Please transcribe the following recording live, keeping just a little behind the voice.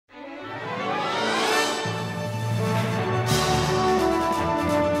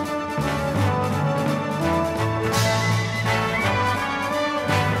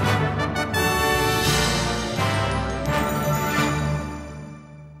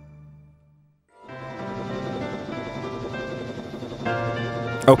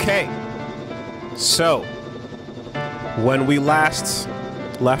Okay. So, when we last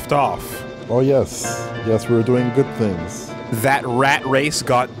left off... Oh, yes. Yes, we were doing good things. That rat race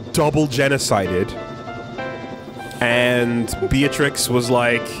got double genocided. And Beatrix was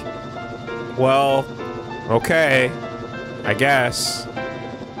like, well, okay, I guess.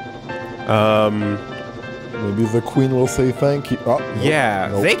 Maybe the queen will say thank you. Oh, nope, yeah,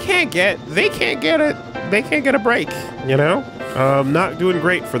 nope. they can't get a break, you know? Not doing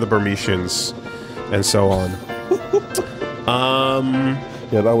great for the Burmesians and so on.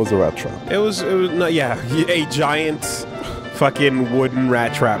 Yeah, that was a rat trap. It was not, yeah, a giant fucking wooden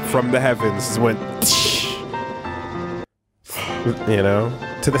rat trap from the heavens went, you know,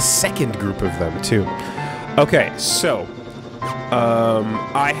 to the second group of them too. Okay, so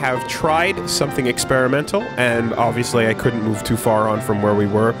I have tried something experimental, and obviously I couldn't move too far on from where we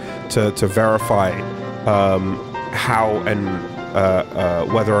were to verify how and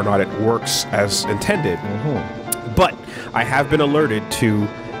whether or not it works as intended. But I have been alerted to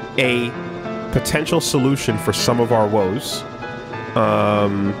a potential solution for some of our woes.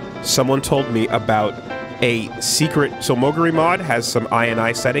 Someone told me about a secret... So Moguri Mod has some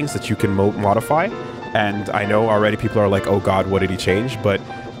I&I settings that you can modify. And I know already people are like, oh god, what did he change? But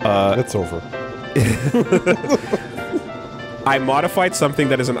it's over. I modified something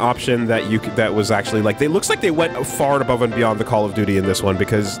that is an option that that was actually like, looks like they went far and above and beyond the Call of Duty in this one,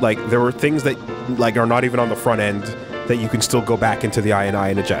 because like there were things that like are not even on the front end that you can still go back into the I&I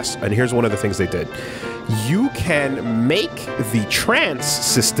and adjust. And here's one of the things they did. You can make the trance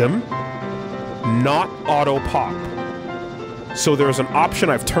system not auto pop. So there's an option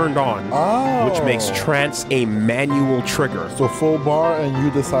I've turned on, which makes trance a manual trigger. So full bar, and you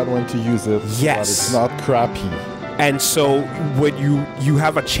decide when to use it. Yes. It's not crappy. And so when you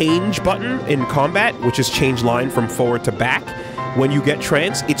have a change button in combat, which is change line from forward to back. When you get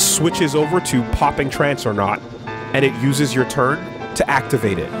trance, it switches over to popping trance or not, and it uses your turn to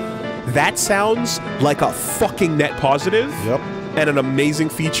activate it. That sounds like a fucking net positive. Yep. And an amazing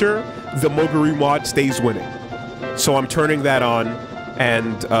feature. The Moguri Mod stays winning. So I'm turning that on,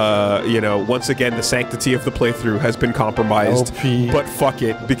 and, you know, once again, the sanctity of the playthrough has been compromised. LP. But fuck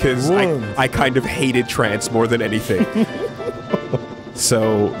it, because I kind of hated trance more than anything.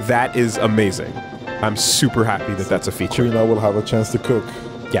 So that is amazing. I'm super happy that that's a feature. Queen will have a chance to cook.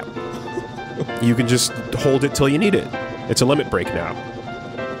 Yeah. You can just hold it till you need it. It's a limit break now.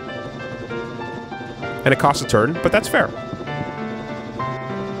 And it costs a turn, but that's fair.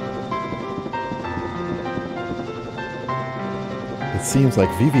 It seems like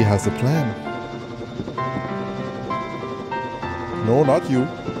Vivi has a plan. No, not you.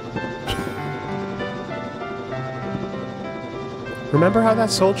 Remember how that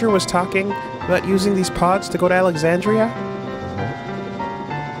soldier was talking about using these pods to go to Alexandria?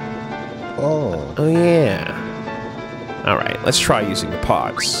 Oh. Oh, yeah. Alright, let's try using the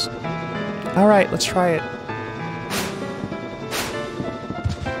pods. Alright, let's try it.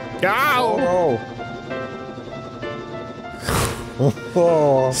 Ow! Oh,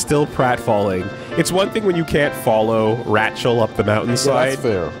 no. Still pratfalling. It's one thing when you can't follow Ratchel up the mountainside. Yeah, that's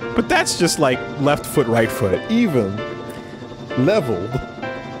fair. But that's just like left foot, right foot. Even. Leveled.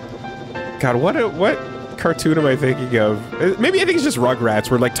 God, what cartoon am I thinking of? Maybe I think it's just Rugrats,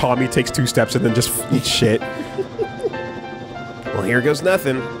 where like Tommy takes 2 steps and then just eats shit. Well, here goes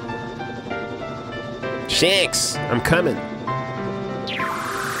nothing. Shanks, I'm coming.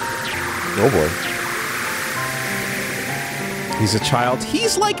 Oh boy. He's a child.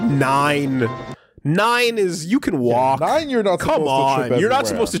 He's like 9. 9 is, you can walk. Yeah, 9, you're not Come supposed to trip on, you're not everywhere.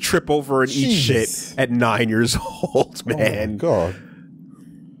 supposed to trip over and eat shit at 9 years old, man. Oh my god.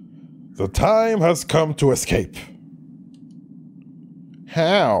 The time has come to escape.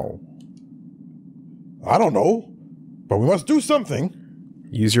 How? I don't know, but we must do something.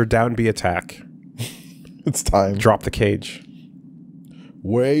 Use your down B attack. It's time. Drop the cage.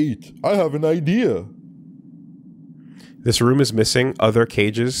 Wait, I have an idea. This room is missing other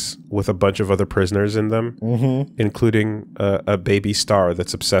cages with a bunch of other prisoners in them, including a baby star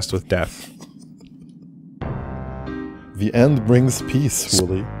that's obsessed with death. The end brings peace,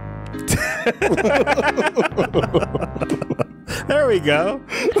 Woolie. There we go.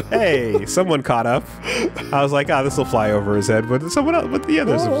 Hey, someone caught up. I was like, oh, this will fly over his head, but someone else, but the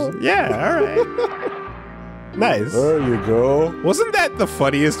others, yeah, all right. Nice. There you go. Wasn't that the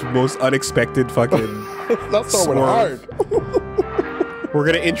funniest, most unexpected fucking That's not hard. We're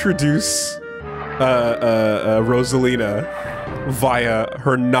gonna introduce Rosalina via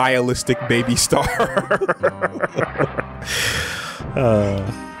her nihilistic baby star.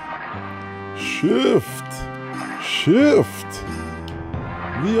 Shift.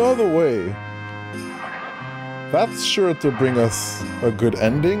 The other way. That's sure to bring us a good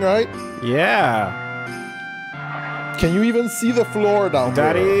ending, right? Yeah. Can you even see the floor down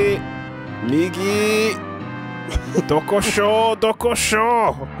there? Daddy, Migi, Dokosho,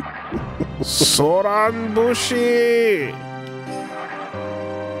 Dokosho, Soranbushi.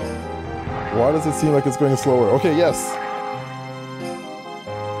 Why does it seem like it's going slower? Okay, yes.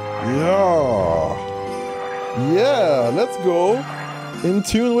 Yeah. Yeah, let's go in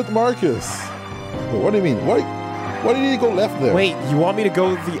tune with Marcus. Wait, what do you mean? Why did he go left there? Wait, you want me to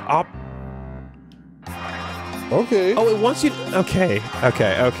go the op... Okay. Oh, it wants you to... Okay,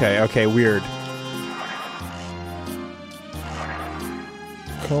 weird.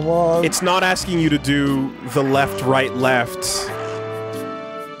 Come on. It's not asking you to do the left, right, left.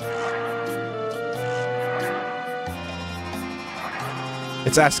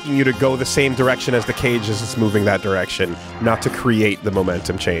 It's asking you to go the same direction as the cage as it's moving that direction, not to create the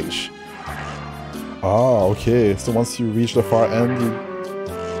momentum change. Ah, okay. So once you reach the far end, you...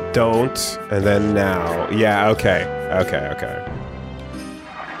 Don't, and then now. Yeah, okay.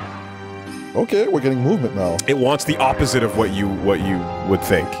 Okay, we're getting movement now. It wants the opposite of what you would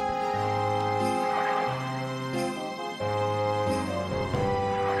think.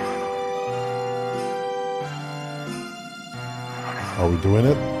 Are we doing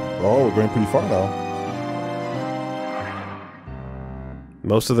it? Oh, we're going pretty far now.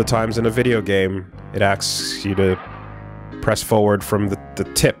 Most of the times in a video game, it asks you to press forward from the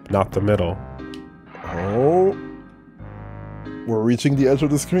tip, not the middle. Oh. We're reaching the edge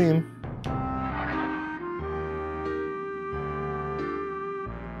of the screen.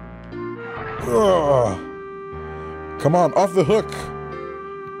 Ugh. Come on, off the hook.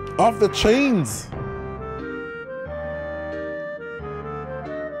 Off the chains.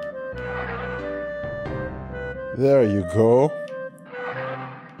 There you go.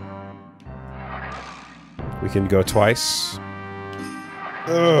 We can go twice.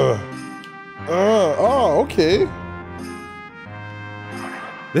 Oh, okay.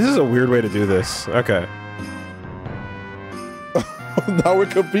 This is a weird way to do this. Okay. Now we're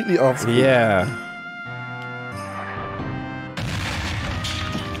completely off screen. Yeah.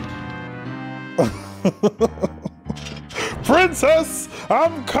 Princess,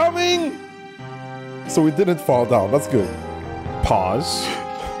 I'm coming! So we didn't fall down. That's good. Pause.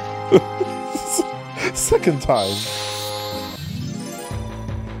 Second time.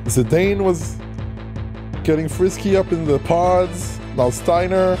 Zidane was getting frisky up in the pods. Now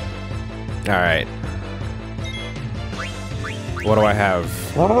Steiner. Alright. What do I have?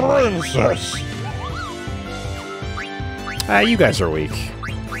 Princess. You guys are weak.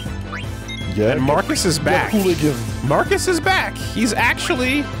 Yeah. And Marcus is back. Hooligan. Marcus is back. He's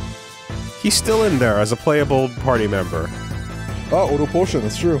still in there as a playable party member. Oh, Auto Potion,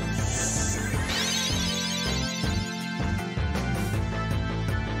 that's true.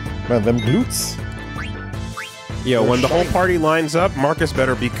 Man, them glutes. Yeah, when the whole party lines up, Marcus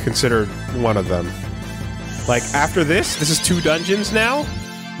better be considered one of them. Like, after this is 2 dungeons now?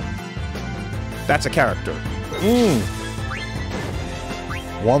 That's a character.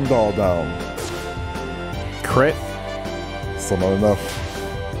 One doll down. Crit. Still not enough.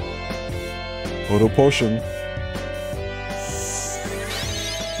 Auto Potion.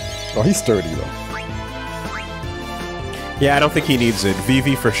 Oh, he's sturdy though. Yeah, I don't think he needs it.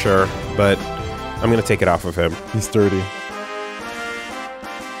 VV for sure, but I'm gonna take it off of him. He's sturdy.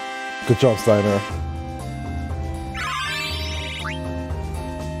 Good job, Steiner.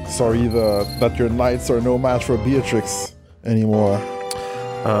 Sorry that your knights are no match for Beatrix anymore.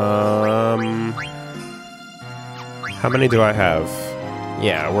 How many do I have?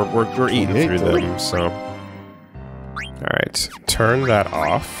 Yeah, we're eating through them, so. Alright, turn that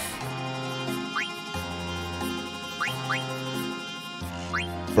off.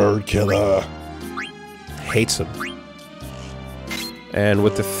 Bird killer. Hates him. And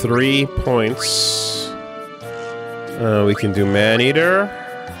with the 3 points, we can do Man-Eater,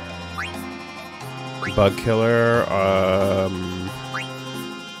 Bug Killer,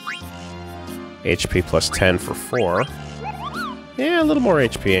 HP plus 10 for 4. Yeah, a little more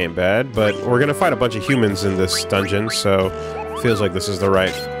HP ain't bad, but we're gonna fight a bunch of humans in this dungeon, so feels like this is the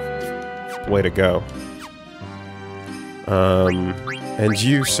right way to go. And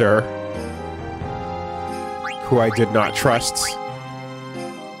you, sir, who I did not trust.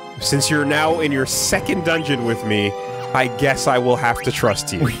 Since you're now in your 2nd dungeon with me, I guess I will have to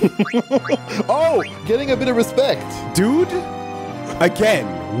trust you. Oh, getting a bit of respect. Dude,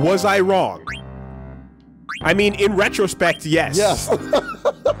 again, was I wrong? I mean, in retrospect, yes. Yes.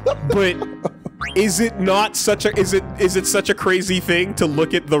 But is it not such a is it such a crazy thing to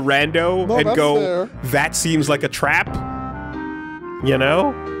look at the rando and go, fair. that seems like a trap? You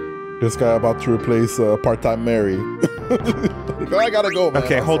know? This guy about to replace part-time Mary. I gotta go, man.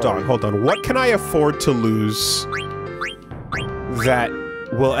 Okay, hold on. What can I afford to lose that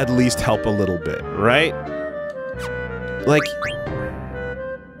will at least help a little bit, right? Like,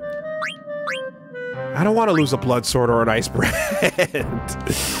 I don't want to lose a blood sword or an ice brand.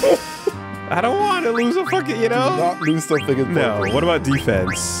 I don't want to lose a fucking, you know? Do not lose something important. No. What about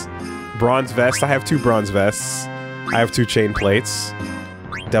defense? Bronze vest. I have 2 bronze vests. I have 2 chain plates.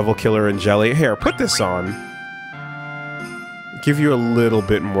 Devil Killer and Jelly. Here, put this on. Give you a little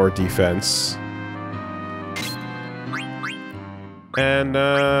bit more defense. And,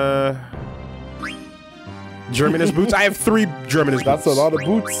 Germanus boots. I have 3 Germanus boots. That's a lot of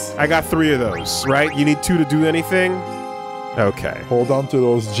boots. I got 3 of those, right? You need 2 to do anything? Okay. Hold on to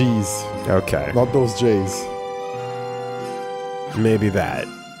those G's. Okay. Not those J's. Maybe that.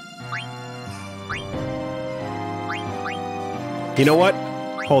 You know what?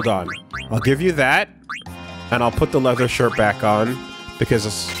 Hold on. I'll give you that, and I'll put the leather shirt back on, because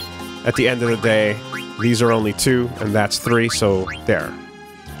at the end of the day, these are only 2, and that's 3, so there.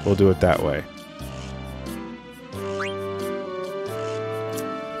 We'll do it that way.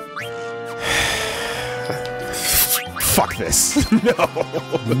 Fuck this. No.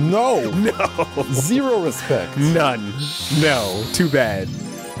 No. No. 0 respect. None. No. Too bad.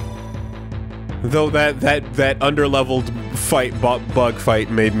 Though that underleveled fight, bug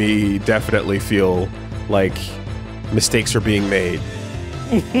fight, made me definitely feel like mistakes are being made.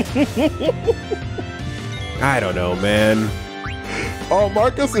 I don't know, man. Oh,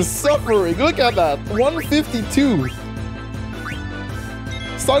 Marcus is suffering. Look at that. 152.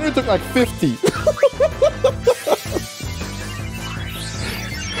 Steiner took like 50.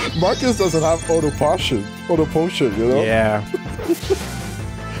 Marcus doesn't have auto potion, you know? Yeah.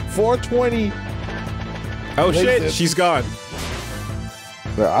 420. Oh shit, she's gone.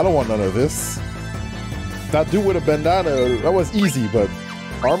 Yeah, I don't want none of this. That dude with a bandana, that was easy, but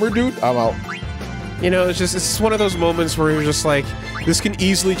armor dude, I'm out. You know, it's one of those moments where you're just like, this can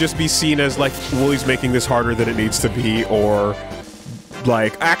easily just be seen as like Woolie's making this harder than it needs to be, or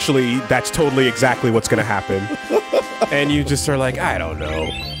like, actually, that's totally exactly what's gonna happen. And you just are like, I don't know.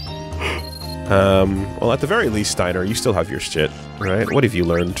 Well, at the very least, Steiner, you still have your shit, right? What have you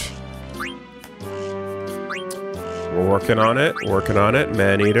learned? We're working on it,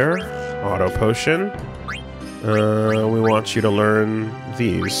 Man-Eater, Auto Potion. We want you to learn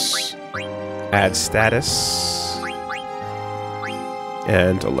these. Add status.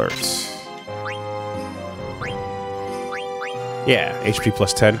 And alert. Yeah, HP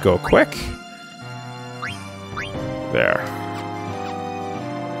plus 10, go quick. There.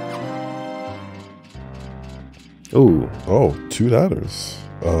 Ooh. Oh, 2 ladders.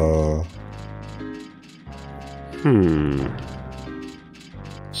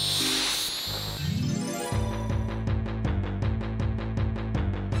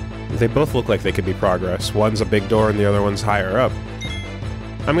 They both look like they could be progress. One's a big door and the other one's higher up.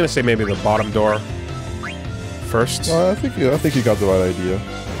 I'm gonna say maybe the bottom door first. I think you got the right idea.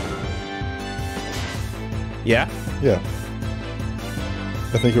 Yeah? Yeah.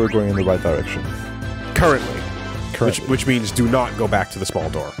 I think you were going in the right direction. Currently. Which means do not go back to the small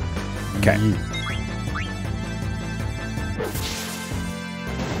door. Okay.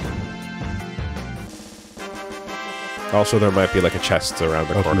 Also, there might be like a chest around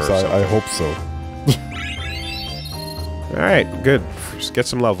the corner or something. I hope so. Alright, good. Just get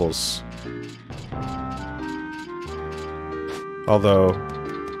some levels. Although,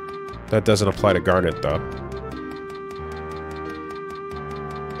 that doesn't apply to Garnet, though.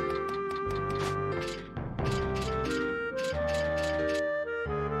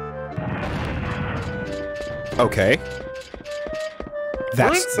 Okay.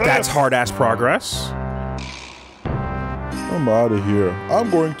 That's hard-ass progress. I'm out of here. I'm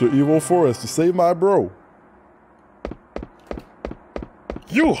going to Evil Forest to save my bro.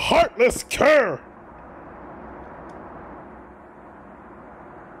 You heartless cur!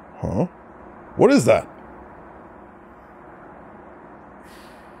 Huh? What is that?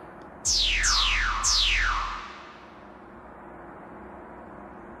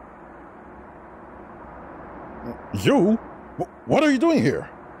 You? What are you doing here?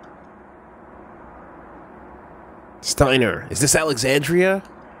 Steiner, is this Alexandria?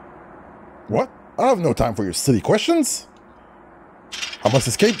 What? I have no time for your silly questions. I must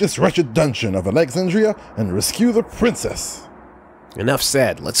escape this wretched dungeon of Alexandria and rescue the princess. Enough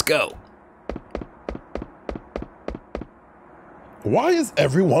said. Let's go. Why is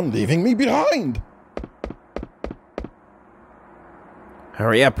everyone leaving me behind?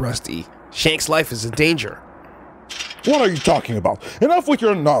 Hurry up, Rusty. Shank's life is in danger. What are you talking about? Enough with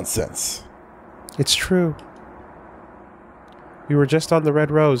your nonsense. It's true. We were just on the Red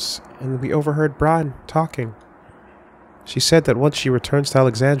Rose, and we overheard Bron talking. She said that once she returns to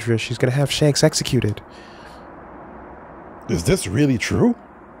Alexandria, she's going to have Shanks executed. Is this really true?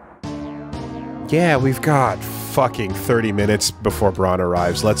 Yeah, we've got fucking 30 minutes before Bron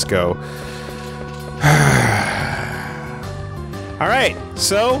arrives. Let's go. Alright,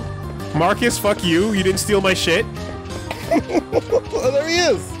 so, Marcus, fuck you. You didn't steal my shit. Oh, there he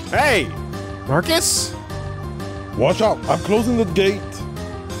is. Hey, Marcus? Watch out. I'm closing the gate.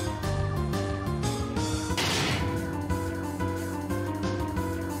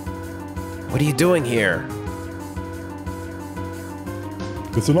 What are you doing here?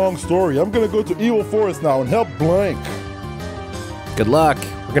 It's a long story. I'm gonna go to Evil Forest now and help Blank. Good luck.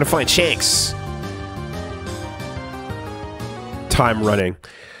 We're gonna find Shanks. Time running.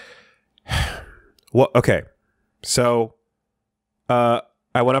 Well, okay. So,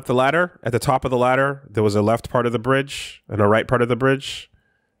 I went up the ladder. At the top of the ladder, there was a left part of the bridge and a right part of the bridge.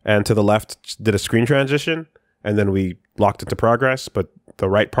 And to the left did a screen transition. And then we locked into progress. But the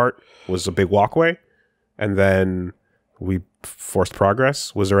right part was a big walkway. And then we forced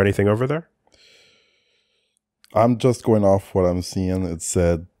progress. Was there anything over there? I'm just going off what I'm seeing. It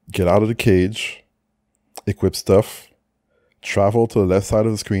said, get out of the cage, equip stuff, travel to the left side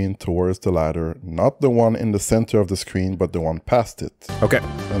of the screen towards the ladder, not the one in the center of the screen, but the one past it. Okay.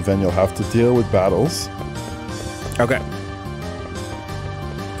 And then you'll have to deal with battles. Okay.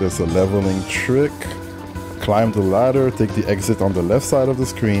 There's a leveling trick. Climb the ladder, take the exit on the left side of the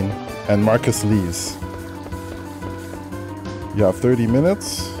screen, and Marcus leaves. You have 30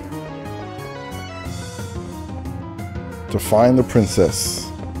 minutes to find the princess.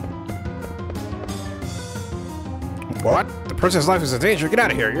 What? The princess' life is in danger? Get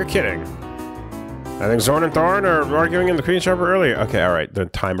out of here. You're kidding. I think Zorn and Thorn are arguing in the Queen's Chamber earlier. Okay, alright. The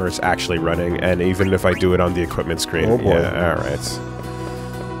timer is actually running, and even if I do it on the equipment screen. Oh boy. Yeah, alright.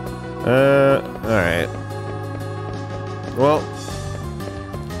 Alright. Well,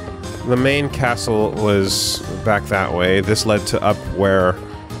 the main castle was back that way. This led to up where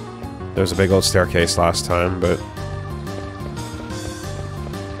there was a big old staircase last time, but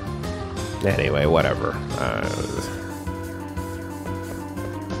anyway, whatever.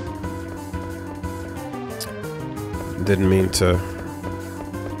 Didn't mean to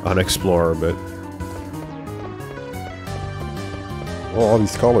unexplore, but Oh, all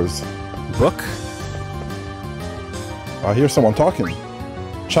these colors. book. I hear someone talking.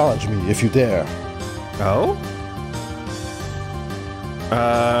 Challenge me if you dare. Oh?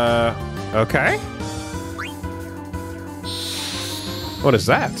 Okay. What is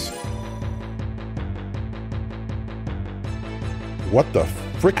that? What the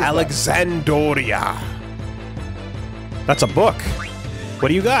frick is Alexandria. That's a book. What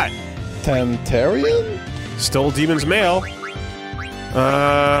do you got? that? Tantarian? Stole Demon's Mail.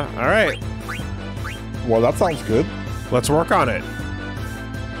 Alright. Well, that sounds good. Let's work on it.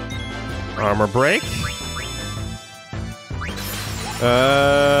 Armor break.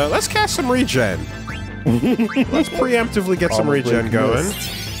 Let's cast some regen. Let's preemptively get some Armor regen break going. missed.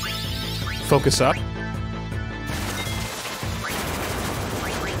 Focus up.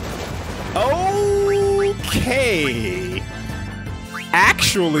 Okay.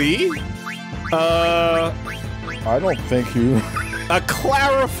 Actually, I don't think you... a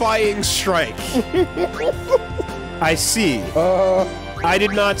clarifying strike. I see. I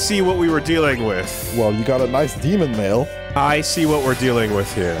did not see what we were dealing with. Well, you got a nice demon mail. I see what we're dealing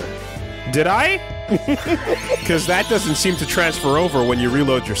with here. Did I? Because that doesn't seem to transfer over when you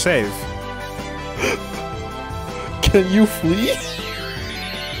reload your save. Can you flee?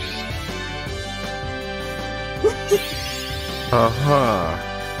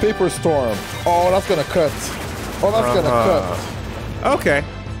 Uh-huh. Paper storm. Oh, that's gonna cut. Oh, that's gonna cut. Okay.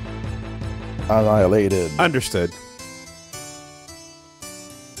 Annihilated. Understood.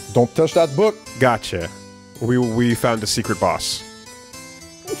 Don't touch that book. Gotcha. We found a secret boss.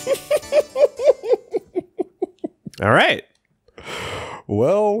 All right.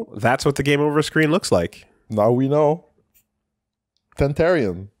 Well, That's what the game over screen looks like. now we know.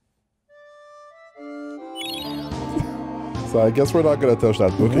 Tantarian. So I guess we're not gonna touch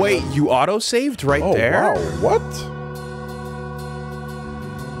that book. Wait, again. you auto-saved right Oh, there? wow. What?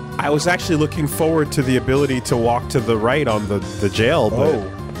 I was actually looking forward to the ability to walk to the right on the jail, but...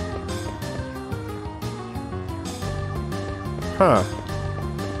 Oh. Huh.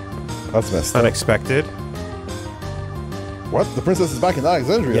 That's messed up. Unexpected. What? The princess is back in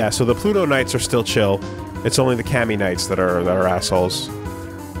Alexandria? Yeah, so the Pluto Knights are still chill. It's only the Cami Knights that are assholes.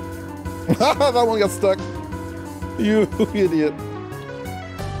 That one got stuck. You idiot.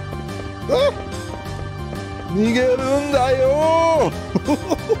 Ah! Nigerundayo!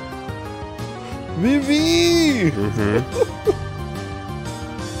 Vivi!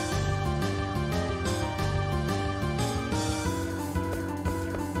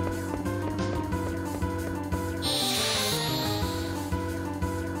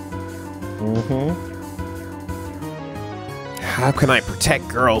 How can I protect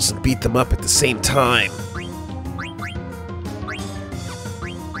girls and beat them up at the same time?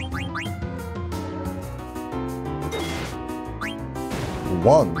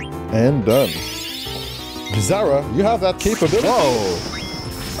 One and done. Bizarra, you have that capability. Whoa!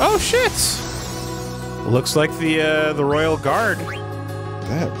 Oh shit! Looks like the Royal Guard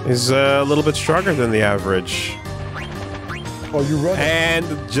Damn. is a little bit stronger than the average. Oh, you run.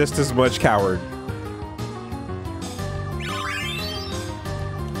 And just as much coward.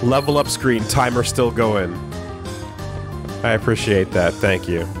 Level up screen, timer still going. I appreciate that, thank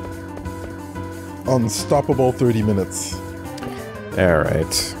you. Unstoppable 30 minutes.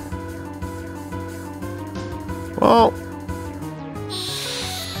 Alright. Well...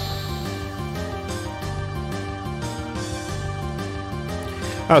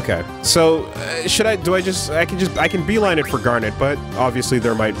 Okay, so should I can beeline it for Garnet, but obviously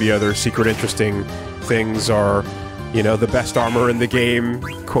there might be other secret interesting things, or, you know, the best armor in the game,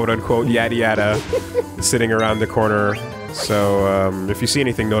 quote unquote, yada yada, sitting around the corner. So if you see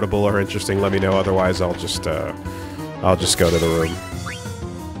anything notable or interesting, let me know. Otherwise, I'll just go to the room.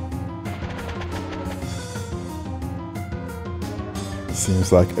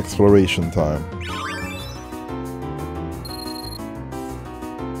 Seems like exploration time.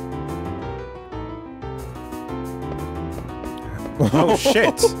 Oh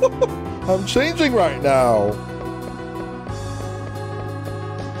shit! I'm changing right now.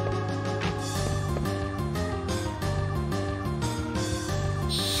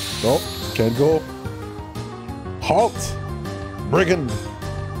 Nope, can't go. Halt! Brigand!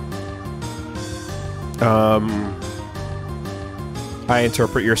 I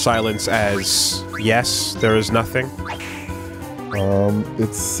interpret your silence as yes, there is nothing.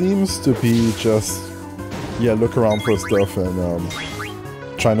 It seems to be just, yeah, look around for stuff and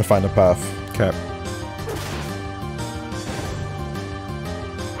trying to find a path. Okay.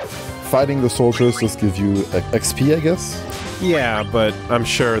 Fighting the soldiers just give you XP, I guess? Yeah, but I'm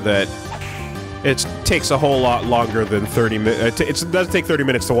sure that it takes a whole lot longer than 30 minutes. It does take 30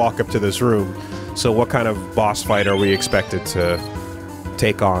 minutes to walk up to this room. So what kind of boss fight are we expected to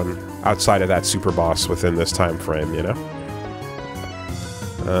take on outside of that super boss within this time frame, you know?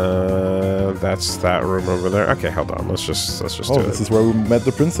 That's that room over there. Okay, hold on. Let's just do it. Oh, this is where we met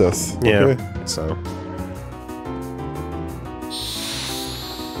the princess. Yeah. Okay. So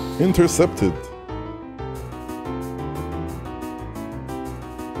intercepted.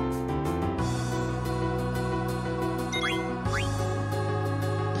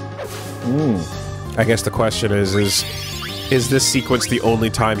 I guess the question is this sequence the only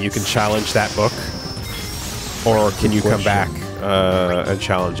time you can challenge that book? Or can you come back and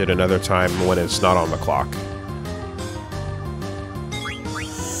challenge it another time when it's not on the clock?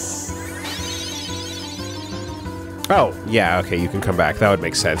 Oh, yeah, okay, you can come back. That would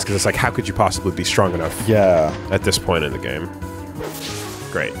make sense, because it's like, how could you possibly be strong enough at this point in the game?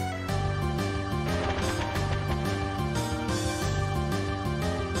 Great.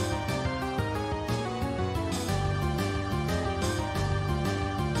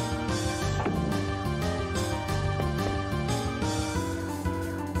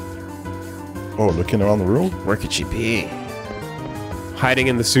 Oh, looking around the room? Where could she be? Hiding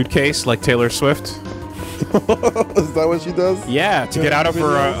in the suitcase like Taylor Swift? Is that what she does? Yeah, to get out of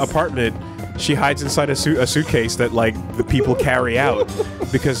her apartment, she hides inside a suitcase that, like, the people carry out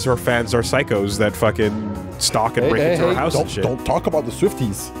because her fans are psychos that fucking stalk and break into her house and shit. Don't talk about the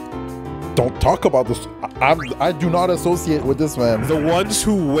Swifties. Don't talk about this. I do not associate with this, man. The ones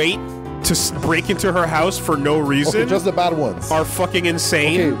who wait to break into her house for no reason, okay, just the bad ones, are fucking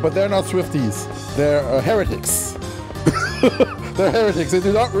insane. Okay, but they're not Swifties. They're heretics. They're heretics. They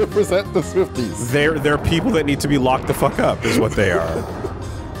do not represent the Swifties. They're people that need to be locked the fuck up, is what they are.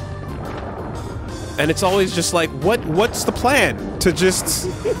 And it's always just like, what's the plan? To just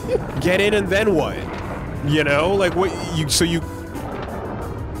get in and then what? You know, like what you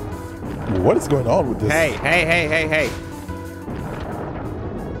What is going on with this? Hey.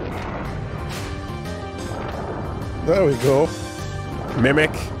 There we go.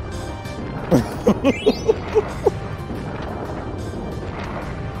 Mimic.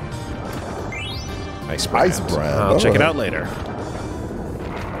 Ice brand. Ice brand. I'll check it out later.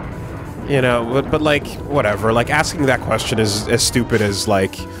 You know, but like, whatever. Like, asking that question is as stupid as,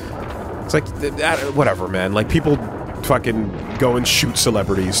 like... It's like, whatever, man. Like, people fucking go and shoot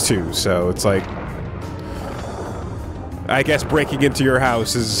celebrities, too. So, it's like... I guess breaking into your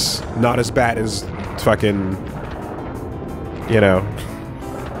house is not as bad as fucking... You know...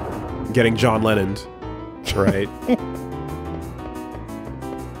 Getting John Lennon, right?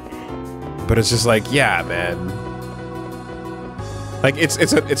 But it's just like, yeah, man. Like it's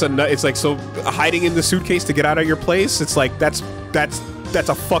like, so hiding in the suitcase to get out of your place. It's like that's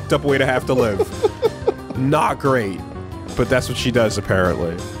a fucked up way to have to live. Not great, but that's what she does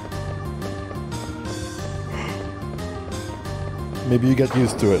apparently. Maybe you get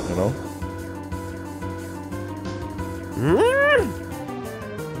used to it, you know.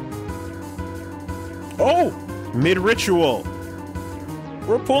 Oh, mid-ritual.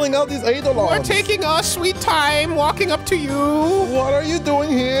 We're pulling out these eidolons. We're taking our sweet time walking up to you. What are you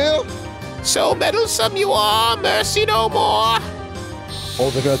doing here? So meddlesome you are, mercy no more. Oh,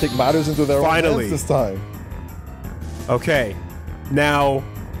 they're gonna take matters into their own hands this time. Okay, now,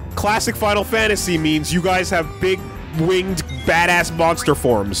 classic Final Fantasy means you guys have big winged badass monster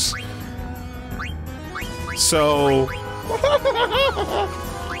forms. So,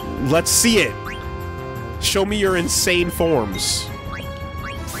 let's see it. Show me your insane forms.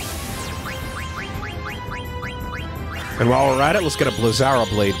 And while we're at it, let's get a Blizzara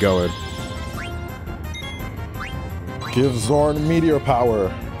blade going. Give Zorn meteor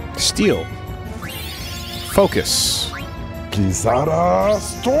power. Steel. Focus. Blizzara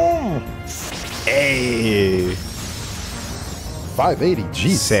storm. Hey. 580.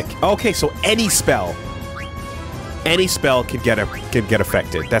 Jeez. Sick. Okay, so any spell could get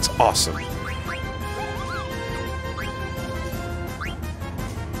affected. That's awesome.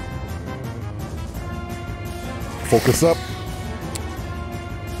 Focus up.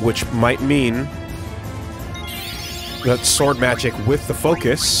 Which might mean that sword magic with the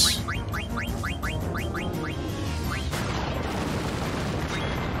focus.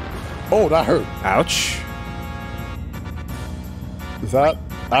 Oh, that hurt. Ouch. That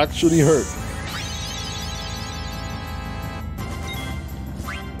actually hurt.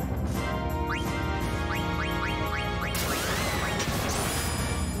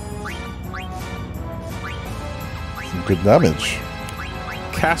 Some good damage.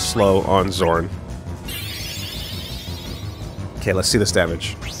 Cast slow on Zorn. Okay, let's see this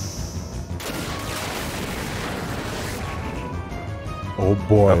damage. Oh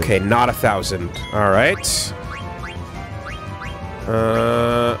boy. Okay, not 1,000. All right.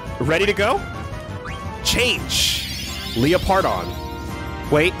 Ready to go? Change. Leopard on.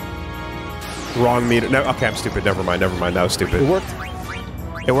 Wait. Wrong meter. No, okay, I'm stupid. Never mind. Never mind. That was stupid. It worked.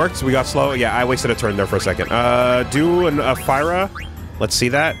 It worked? We got slow? Yeah, I wasted a turn there for a second. Do a Fyra. Let's see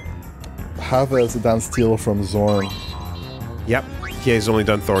that. Have a dance steal from Zorn. Yep. He has only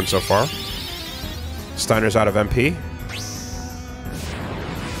done Thorn so far. Steiner's out of MP.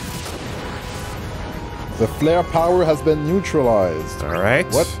 The flare power has been neutralized. All right.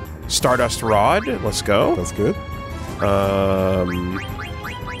 What? Stardust Rod. Let's go. That's good.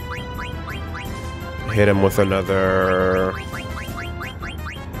 Hit him with another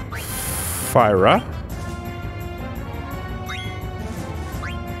Fyra.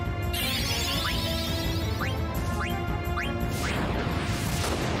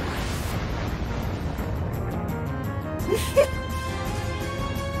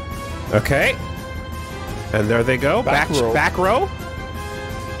 Okay. And there they go. Back row. Back row.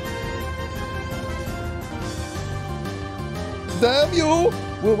 Damn you!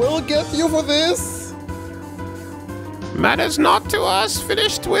 We will get you for this! Matters not to us.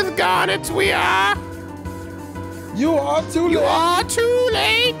 Finished with Garnet we are. You are too late! You are too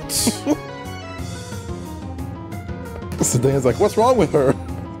late! Sedane's like, what's wrong with her?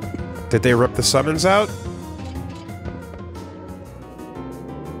 Did they rip the summons out?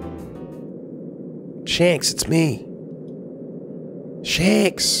 Shanks, it's me.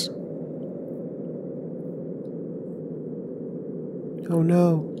 Shanks! Oh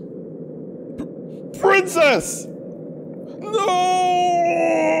no. Princess! No!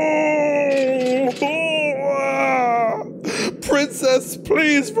 Princess,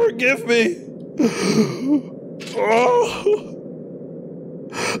 please forgive me!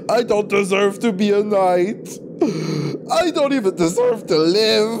 I don't deserve to be a knight. I don't even deserve to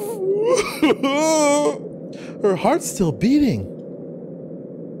live. Her heart's still beating.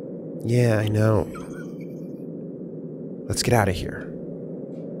 Yeah, I know. Let's get out of here.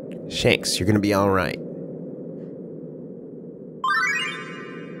 Shanks, you're gonna be alright.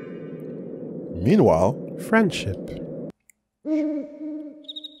 Meanwhile, Friendship.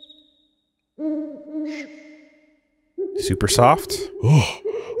 Super soft.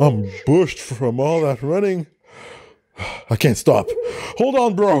 I'm bushed from all that running. I can't stop. Hold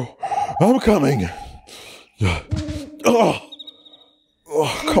on, bro. I'm coming. Oh,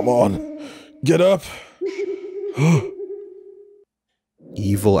 come on. Get up.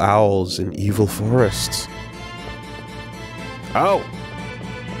 Evil owls in evil forests. Oh.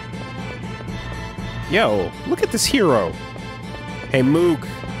 Yo, look at this hero. Hey, Moog.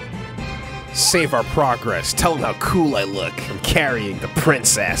 Save our progress. Tell him how cool I look. I'm carrying the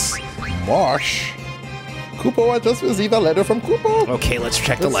princess. Marsh. Kupo, I just received a letter from Kupo. Okay, let's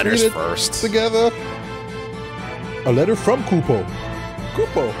check the letters read it first. Together. A letter from Kupo.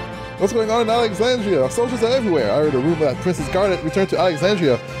 Kupo, what's going on in Alexandria? Soldiers are everywhere. I heard a rumor that Princess Garnet returned to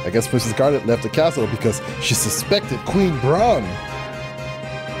Alexandria. I guess Princess Garnet left the castle because she suspected Queen Braun.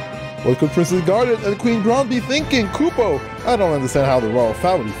 What could Princess Garnet and Queen Braun be thinking? Kupo, I don't understand how the royal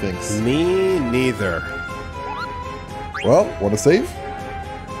family thinks. Me neither. Well, want to save?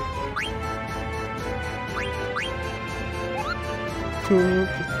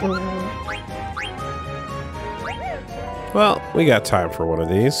 Well, we got time for one of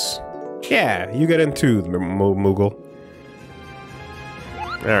these. Yeah, you get in too, Moogle.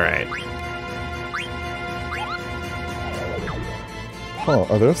 Alright. Huh,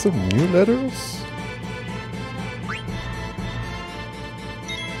 are there some new letters?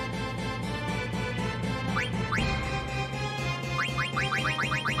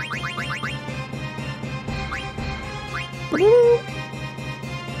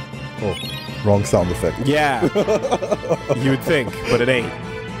 Oh, wrong sound effect. Yeah. You would think, but it ain't.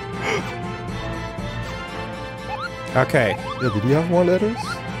 Okay. Yeah, did he have more letters?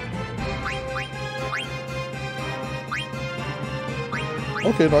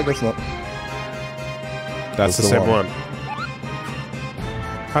 Okay, no, I guess not. That's the same one.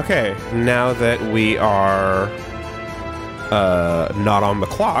 Okay, now that we are not on the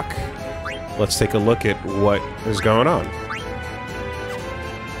clock, let's take a look at what is going on.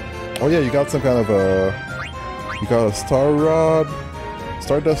 Oh yeah, you got some kind of you got a star rod,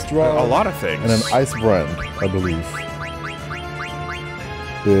 stardust rod, A lot of things. and an ice brand, I believe.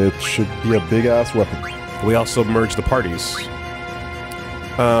 It should be a big ass weapon. We also merged the parties.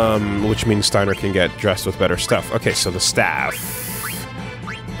 Which means Steiner can get dressed with better stuff. Okay, so the staff.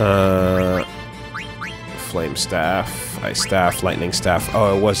 Flame staff, ice staff, lightning staff.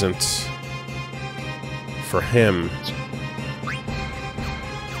 Oh, it wasn't for him.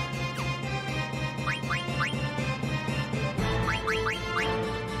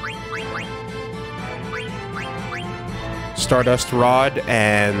 Stardust Rod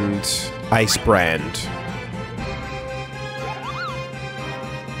and Ice Brand.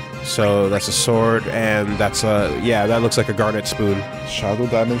 So that's a sword, and that's a... Yeah, that looks like a garnet spoon. Shadow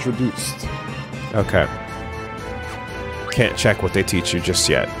damage reduced. Okay. Can't check what they teach you just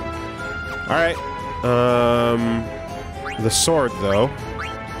yet. Alright. The sword, though.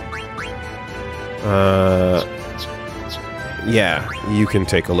 Yeah, you can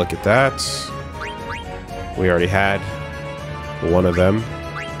take a look at that. We already had one of them.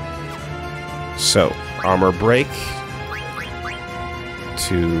 So, armor break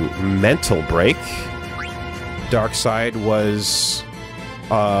to mental break. Dark side was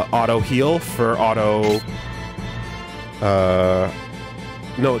auto heal for auto...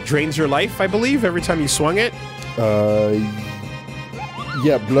 no, it drains your life, I believe, every time you swung it.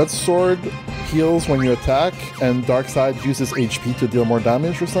 Yeah, blood sword heals when you attack, and dark side uses HP to deal more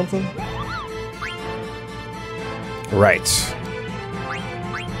damage or something. Right.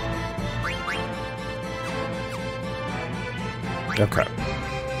 Okay.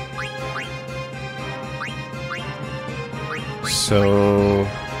 So...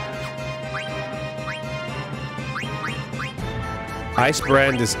 Ice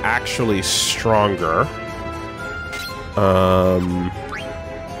Brand is actually stronger.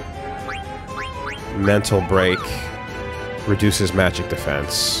 Mental Break reduces magic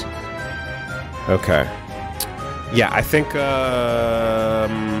defense. Okay. Yeah, I think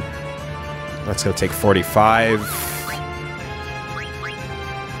that's gonna take 45.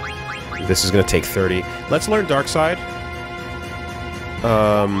 This is gonna take 30. Let's learn Dark Side.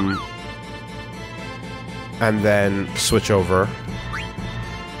 And then switch over.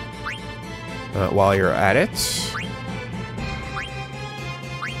 While you're at it.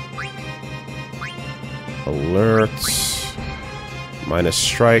 Alert. Minus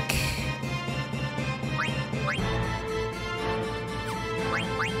strike.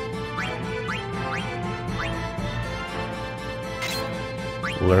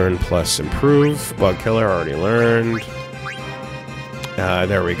 Learn plus improve. Bug killer already learned.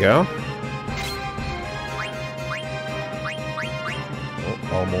 There we go. Oh,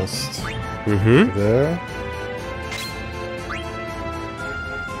 almost Mm-hmm. there.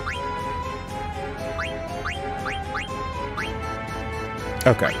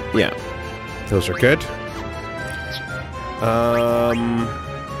 Okay, yeah. Those are good.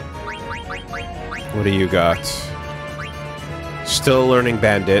 What do you got? Still learning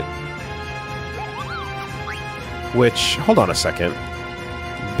Bandit. Which, hold on a second.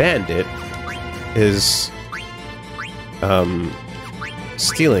 Bandit is,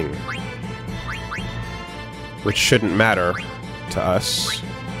 stealing. Which shouldn't matter to us.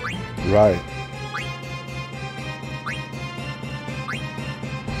 Right.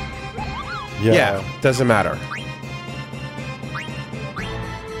 Yeah, doesn't matter.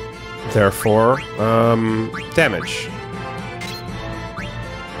 Therefore, damage.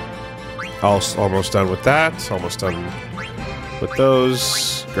 Almost done with that. Almost done with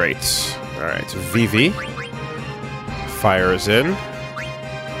those. Great. Alright, VV. Fire is in.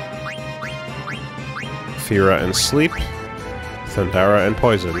 Fira and Sleep. Thundara and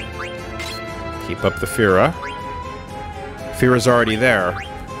Poison. Keep up the Fira. Fira's already there.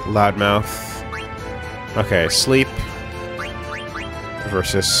 Loudmouth. Okay, Sleep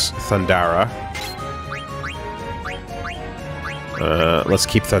versus Thundara. Let's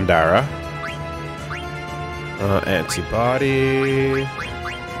keep Thundara. Antibody.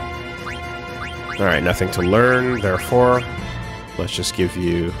 Alright, nothing to learn, therefore, let's just give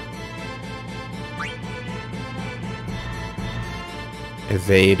you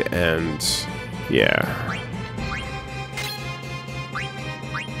evade and yeah.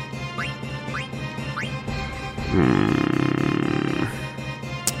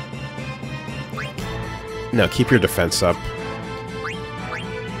 No, keep your defense up.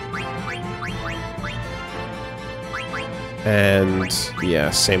 And yeah,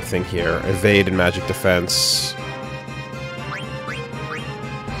 same thing here. Evade and magic defense.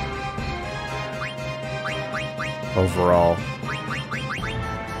 Overall.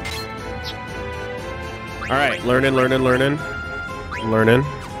 Alright, learning. Learning.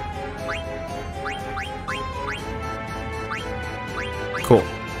 Cool.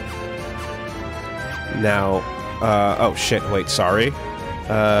 Now, oh shit, wait, sorry.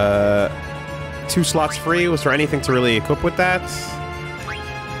 2 slots free. Was there anything to really equip with that?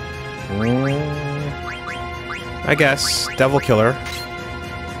 I guess. Devil Killer.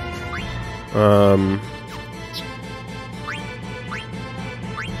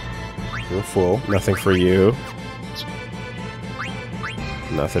 You're full. Nothing for you.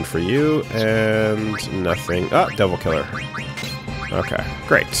 Nothing for you, and nothing. Oh, Devil Killer. Okay,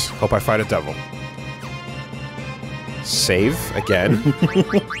 great. Hope I fight a devil. Save again.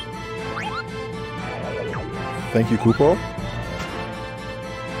 Thank you, Kupo.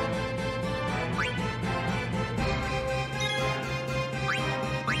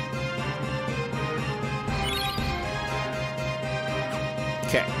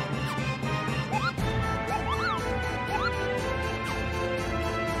 Okay.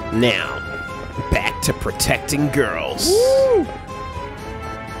 Now, back to protecting girls. Woo!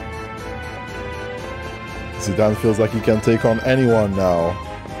 Zidane feels like he can take on anyone now.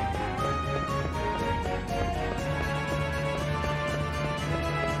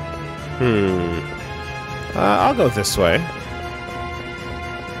 I'll go this way.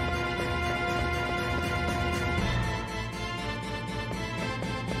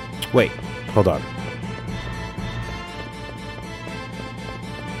 Wait, hold on.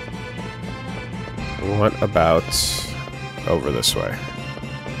 What about over this way?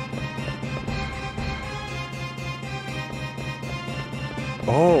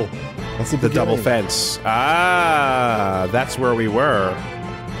 Oh, that's The double fence. Ah, that's where we were.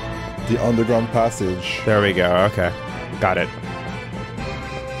 The underground passage. There we go. Okay. Got it.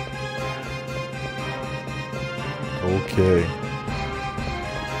 Okay.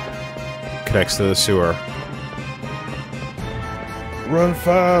 Connects to the sewer. Run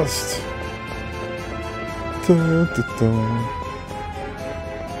fast! Dun, dun, dun.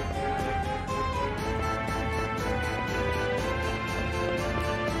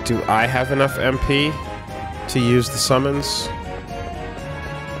 Do I have enough MP to use the summons?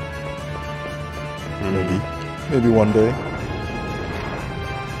 Maybe. Maybe one day.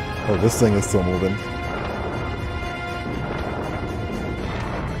 Oh, this thing is still moving.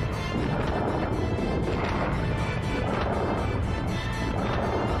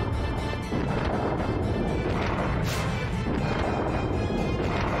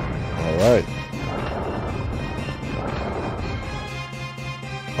 Alright.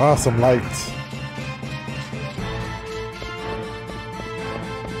 Ah, some light.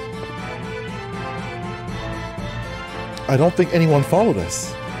 I don't think anyone followed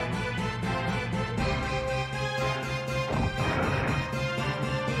us.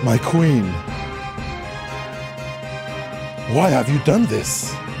 My queen. Why have you done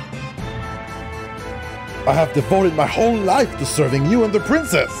this? I have devoted my whole life to serving you and the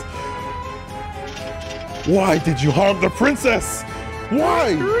princess. Why did you harm the princess?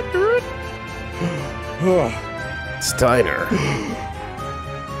 Why? Steiner.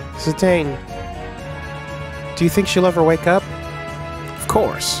 Zidane. Do you think she'll ever wake up? Of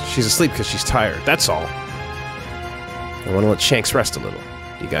course. She's asleep because she's tired. That's all. I want to let Shanks rest a little.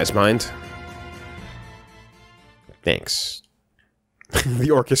 Do you guys mind? Thanks.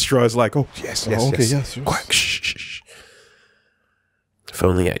 The orchestra is like, oh, yes, yes, okay, yes. yes. Quick, shh, shh, shh. If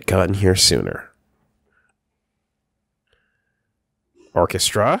only I'd gotten here sooner.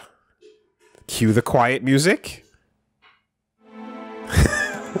 Orchestra. Cue the quiet music.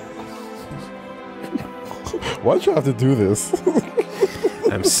 Why'd you have to do this?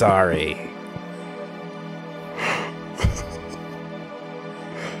 I'm sorry.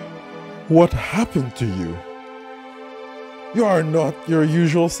 What happened to you? You are not your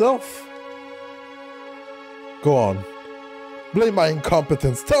usual self. Go on. Blame my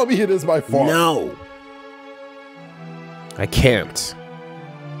incompetence. Tell me it is my fault. No. I can't.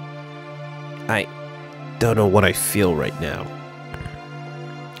 I don't know what I feel right now.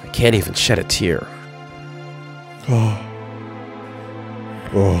 I can't even shed a tear. Oh.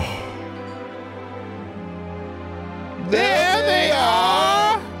 Oh. There they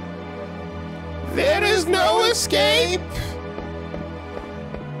are! There is no escape!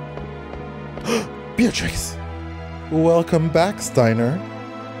 Beatrix! Welcome back, Steiner.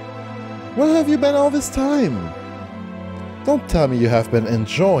 Where have you been all this time? Don't tell me you have been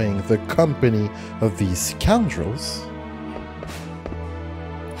enjoying the company of these scoundrels.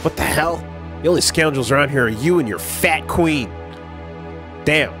 What the hell? The only scoundrels around here are you and your fat queen.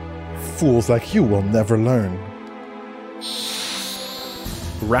 Damn. Fools like you will never learn.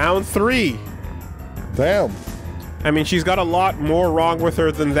 Round 3. Damn. I mean, she's got a lot more wrong with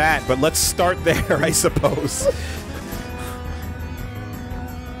her than that, but let's start there, I suppose.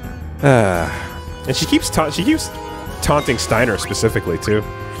 And she keeps taunting Steiner specifically, too.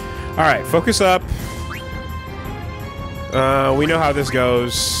 Alright, focus up. We know how this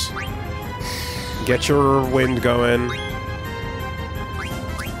goes. Get your wind going.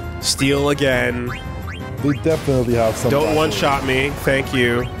 Steal again. They definitely have some. Don't one-shot me. Thank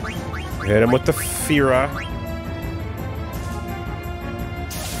you. Hit him with the Fira.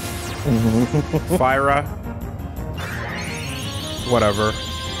 Fyra. Whatever.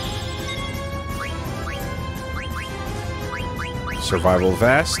 Survival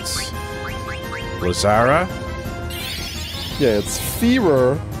vests. Lazara. Yeah, it's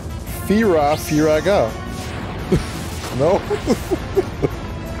Fira. Firaga. No?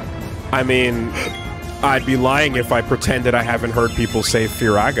 I mean, I'd be lying if I pretended I haven't heard people say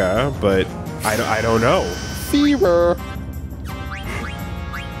Firaga, but I don't know. Fever.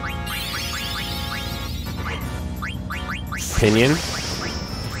 Opinion?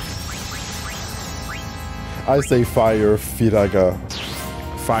 I say fire, Firaga.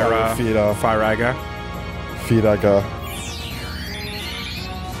 Fyra. Fira. Fyraga. Firaga.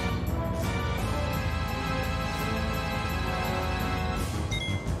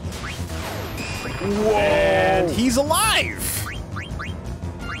 Whoa! And he's alive!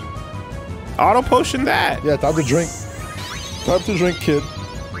 Auto potion that. Yeah, time to drink. Time to drink, kid.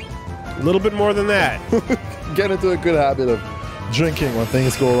 A little bit more than that. Get into a good habit of drinking when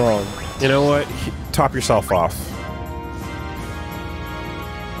things go wrong. You know what? Top yourself off.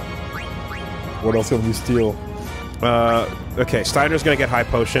 What else can we steal? Okay, Steiner's gonna get high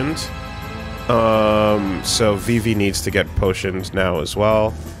potioned. So Vivi needs to get potioned now as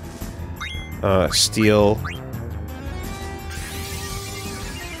well. Steal.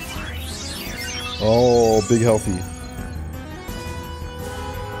 Oh, big healthy.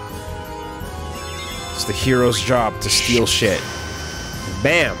 It's the hero's job to steal shit.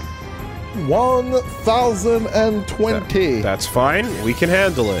 Bam! 1020. That's fine. We can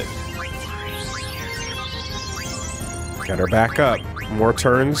handle it. Get her back up. More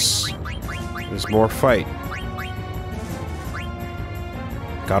turns. There's more fight.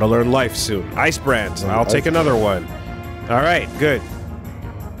 Gotta learn life soon. Ice Brand. I'll take another one. Alright, good.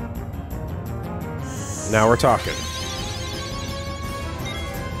 Now we're talking.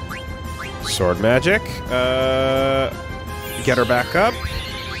 Sword magic. Get her back up.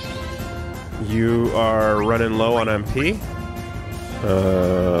 You are running low on MP.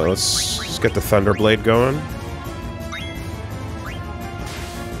 Let's get the Thunderblade going.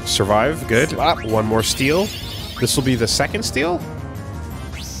 Survive, good. Slap. One more steal. This will be the second steal?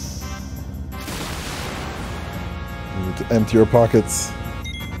 You need to empty your pockets.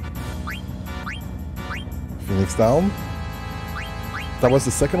 Phoenix down. That was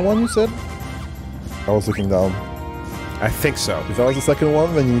the second one you said? I was looking down. I think so. If that was the second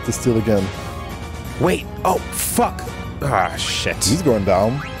one, then you need to steal again. Wait. Oh, fuck. Ah, shit. He's going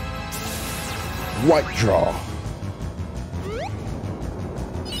down. White draw.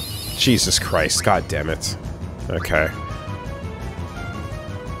 Jesus Christ. God damn it. Okay.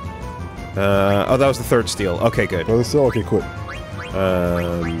 Oh, that was the third steal. Okay, good. But it's still okay, quit.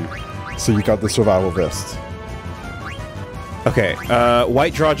 So you got the survival vest. Okay,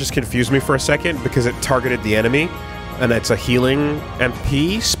 white draw just confused me for a second because it targeted the enemy, and it's a healing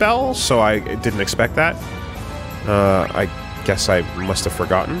MP spell, so I didn't expect that. I guess I must have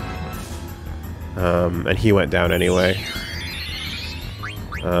forgotten. And he went down anyway.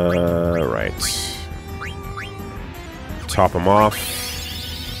 Right. Top him off.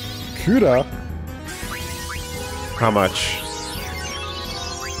 Kuda. How much?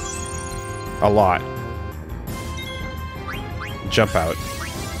 A lot. Jump out.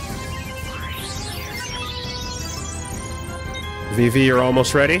 VV, you're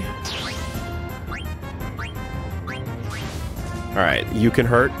almost ready? Alright, you can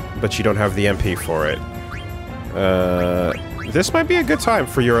hurt, but you don't have the MP for it. This might be a good time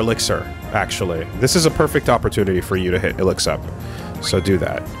for your elixir, actually. This is a perfect opportunity for you to hit elixir up. So do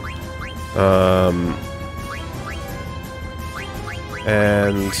that.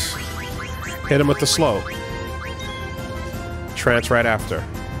 And hit him with the slow. Trance right after.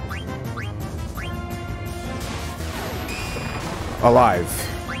 Alive.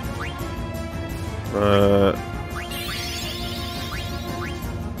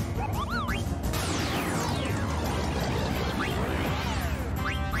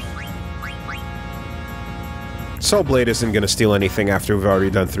 Soul Blade isn't going to steal anything after we've already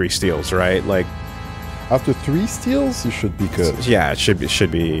done 3 steals, right? Like, after 3 steals, you should be good. yeah, it should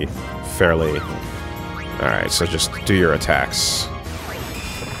be fairly. All right, so just do your attacks.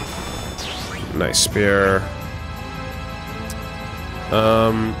 Nice spear.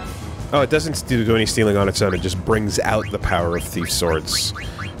 Oh, it doesn't do any stealing on its own. It just brings out the power of Thief Swords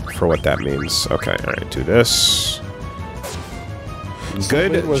for what that means. Okay, all right, do this.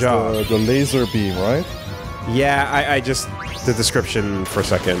 Good job. The laser beam, right? Yeah, I just... the description for a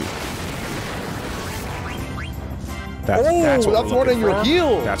second. That's what that's more than your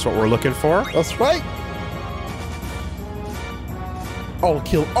heal! That's what we're looking for. That's right! I'll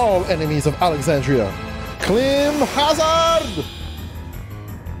kill all enemies of Alexandria. Climhazzard!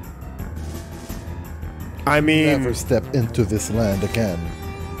 I mean... never step into this land again.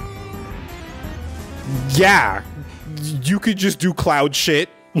 Yeah! You could just do cloud shit,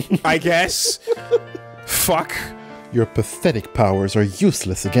 I guess. Fuck. Your pathetic powers are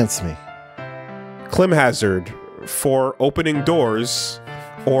useless against me. Climhazzard for opening doors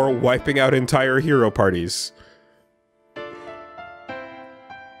or wiping out entire hero parties.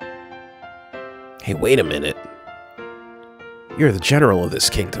 Hey, wait a minute. You're the general of this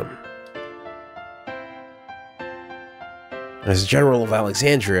kingdom. As general of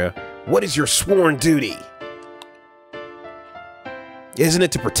Alexandria, what is your sworn duty? Isn't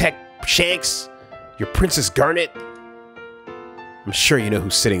it to protect Shanks? Your Princess Garnet? I'm sure you know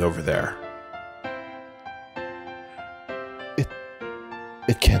who's sitting over there.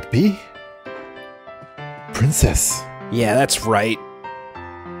 It can't be. Princess. Yeah, that's right.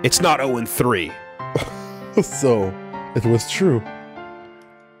 It's not 0-3. So, it was true.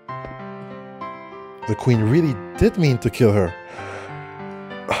 The queen really did mean to kill her.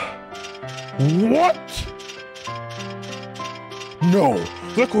 What? No,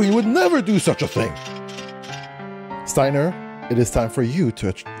 the queen would never do such a thing. Steiner, it is time for you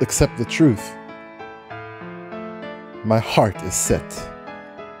to accept the truth. My heart is set.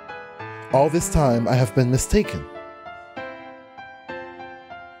 All this time I have been mistaken.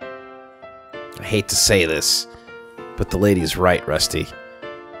 I hate to say this, but the lady's right, Rusty.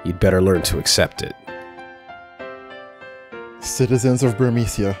 You'd better learn to accept it. Citizens of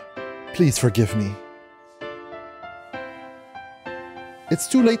Burmecia, please forgive me. It's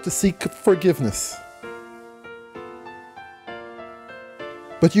too late to seek forgiveness.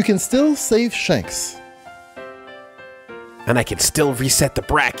 But you can still save Shanks. And I can still reset the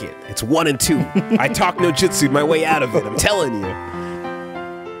bracket. It's 1 and 2. I talk no jutsu my way out of it, I'm telling you.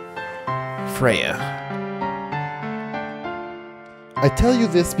 Freya. I tell you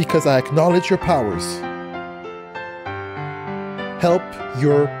this because I acknowledge your powers. help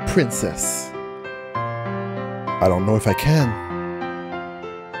your princess. I don't know if I can,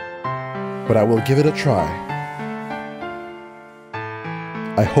 but I will give it a try.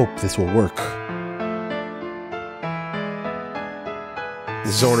 I hope this will work.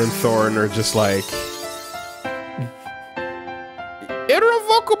 Zorn and Thorn are just like...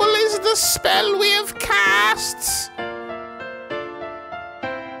 Irrevocable is the spell we have cast!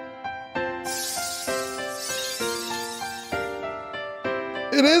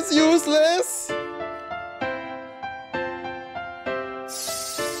 It is useless!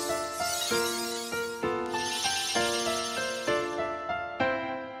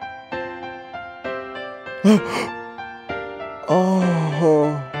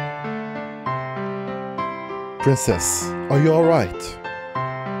 Oh. Princess, are you all right?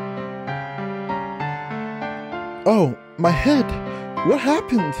 Oh, my head. What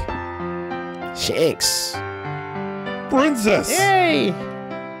happened? Shanks. Princess! Yay!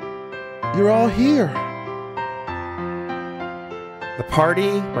 You're all here. The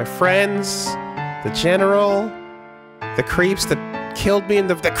party, my friends, the general, the creeps that killed me in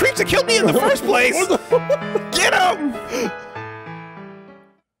the creeps that killed me in the first place. Get him!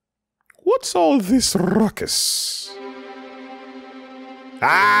 What's all this ruckus?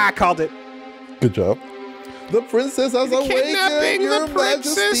 Ah, called it. Good job. The princess has awakened, Kidnapping your the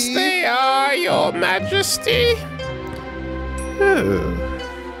princess, majesty. they are, your majesty. Oh.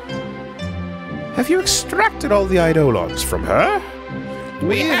 Have you extracted all the eidolons from her?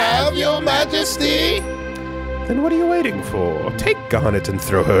 We have, your majesty. Then what are you waiting for? Take Garnet and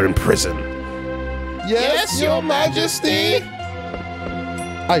throw her in prison. Yes, your majesty.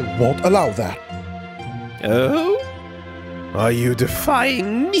 I won't allow that. Oh? Are you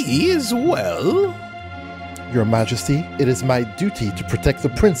defying me as well? Your majesty, it is my duty to protect the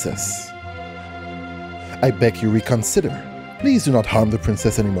princess. I beg you reconsider. Please do not harm the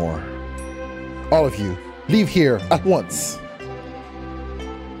princess anymore. All of you, leave here at once.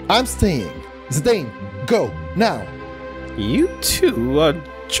 I'm staying. Zidane, go, now. You two are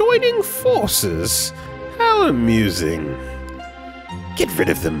joining forces. How amusing. Get rid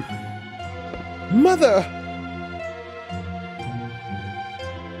of them. Mother!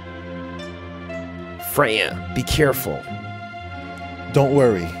 Freya, be careful. Don't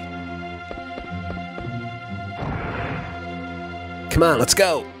worry. Come on, let's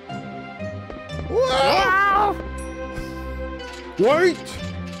go. Wait!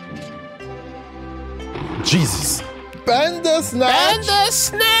 Jesus! Bandersnatch!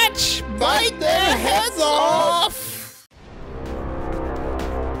 Bandersnatch! Bite their heads off!